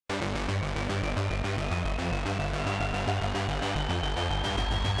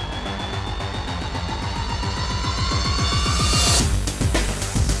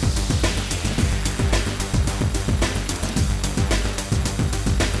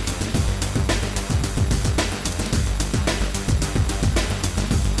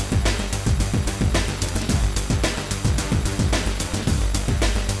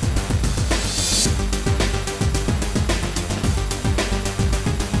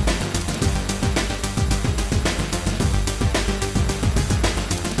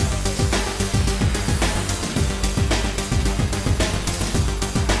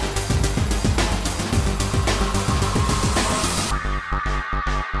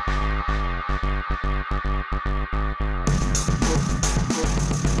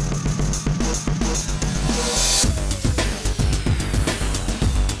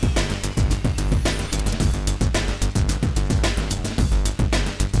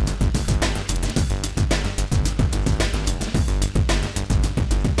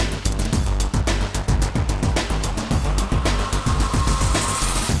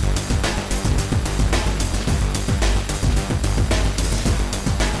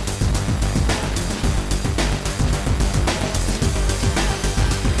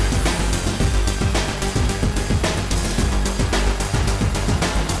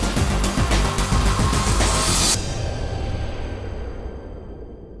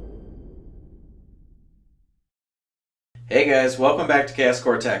Hey guys, welcome back to Chaos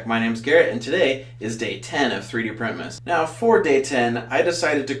Core Tech. My name's Garrett and today is day 10 of 3D Printmas. Now for day 10, I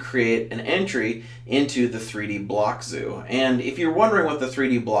decided to create an entry into the 3DBlockZoo. And if you're wondering what the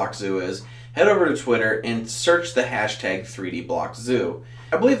 3DBlockZoo is, head over to Twitter and search the hashtag 3DBlockZoo.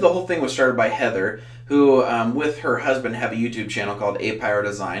 I believe the whole thing was started by Heather, who with her husband have a YouTube channel called Apyro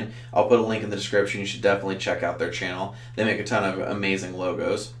Design. I'll put a link in the description. You should definitely check out their channel. They make a ton of amazing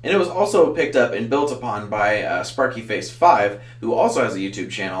logos. And it was also picked up and built upon by SparkyFace5, who also has a YouTube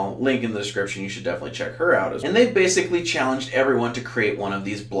channel. Link in the description. You should definitely check her out as well. And they've basically challenged everyone to create one of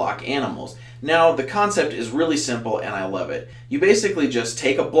these block animals. Now, the concept is really simple and I love it. You basically just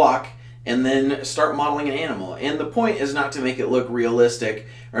take a block and then start modeling an animal. And the point is not to make it look realistic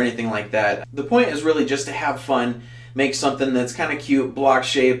or anything like that. The point is really just to have fun, make something that's kind of cute, block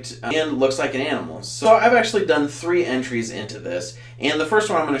shaped, and looks like an animal. So I've actually done 3 entries into this, and the first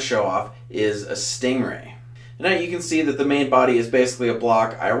one I'm going to show off is a Stingray. Now you can see that the main body is basically a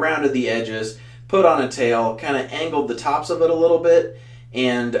block. I rounded the edges, put on a tail, kind of angled the tops of it a little bit,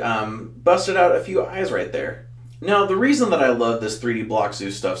 and busted out a few eyes right there. Now, the reason that I love this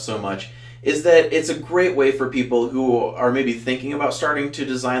 3DBlockZoo stuff so much is that it's a great way for people who are maybe thinking about starting to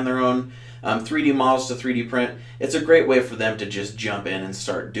design their own 3D models to 3D print. It's a great way for them to just jump in and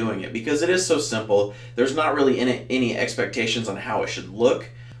start doing it because it is so simple. There's not really any expectations on how it should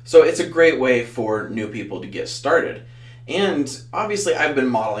look. So it's a great way for new people to get started. And obviously I've been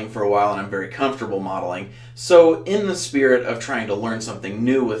modeling for a while and I'm very comfortable modeling. So in the spirit of trying to learn something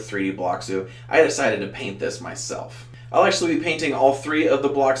new with 3DBlockZoo, I decided to paint this myself. I'll actually be painting all 3 of the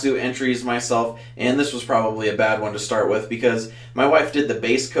BlockZoo entries myself, and this was probably a bad one to start with because my wife did the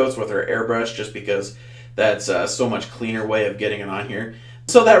base coats with her airbrush just because that's a so much cleaner way of getting it on here.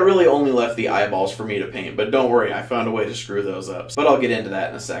 So that really only left the eyeballs for me to paint, but don't worry, I found a way to screw those up. But I'll get into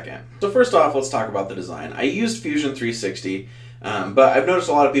that in a second. So first off, let's talk about the design. I used Fusion 360, but I've noticed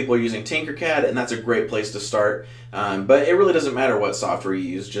a lot of people are using Tinkercad, and that's a great place to start. But it really doesn't matter what software you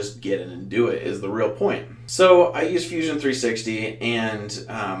use, just get in and do it is the real point. So I used Fusion 360, and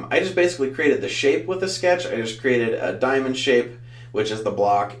I just basically created the shape with a sketch. I just created a diamond shape, which is the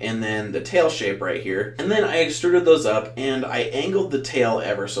block, and then the tail shape right here. And then I extruded those up, and I angled the tail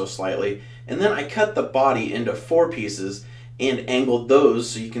ever so slightly, and then I cut the body into 4 pieces and angled those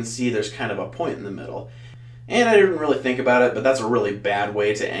so you can see there's kind of a point in the middle. And I didn't really think about it, but that's a really bad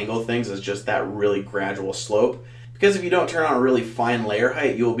way to angle things, is just that really gradual slope. Because if you don't turn on a really fine layer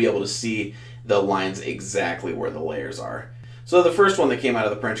height, you'll be able to see the lines exactly where the layers are. So the first one that came out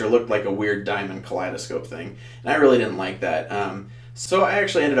of the printer looked like a weird diamond kaleidoscope thing, and I really didn't like that. So I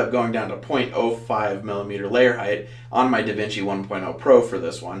actually ended up going down to 0.05 millimeter layer height on my Vinci 1.0 Pro for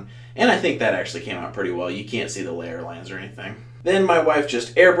this one, and I think that actually came out pretty well. You can't see the layer lines or anything. Then my wife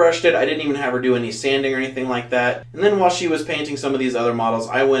just airbrushed it. I didn't even have her do any sanding or anything like that. And then while she was painting some of these other models,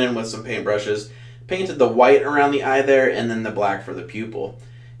 I went in with some paintbrushes, painted the white around the eye there, and then the black for the pupil.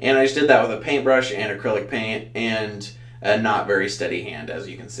 And I just did that with a paintbrush and acrylic paint and a not very steady hand, as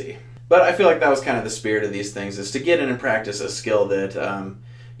you can see. But I feel like that was kind of the spirit of these things, is to get in and practice a skill that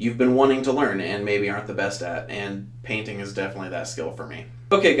you've been wanting to learn and maybe aren't the best at, and painting is definitely that skill for me.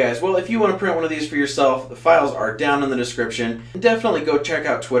 Okay guys, well if you want to print one of these for yourself, the files are down in the description. Definitely go check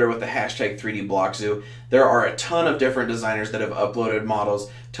out Twitter with the hashtag 3DBlockZoo. There are a ton of different designers that have uploaded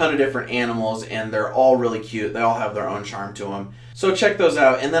models, ton of different animals, and they're all really cute. They all have their own charm to them. So check those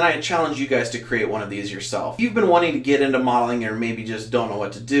out, and then I challenge you guys to create one of these yourself. If you've been wanting to get into modeling or maybe just don't know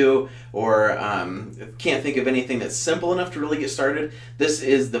what to do, or can't think of anything that's simple enough to really get started, this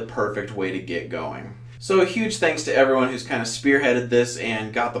is the perfect way to get going. So a huge thanks to everyone who's kind of spearheaded this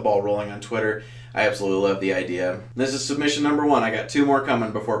and got the ball rolling on Twitter. I absolutely love the idea. This is submission number 1. I got 2 more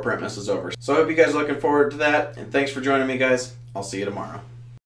coming before Printmas is over. So I hope you guys are looking forward to that, and thanks for joining me guys. I'll see you tomorrow.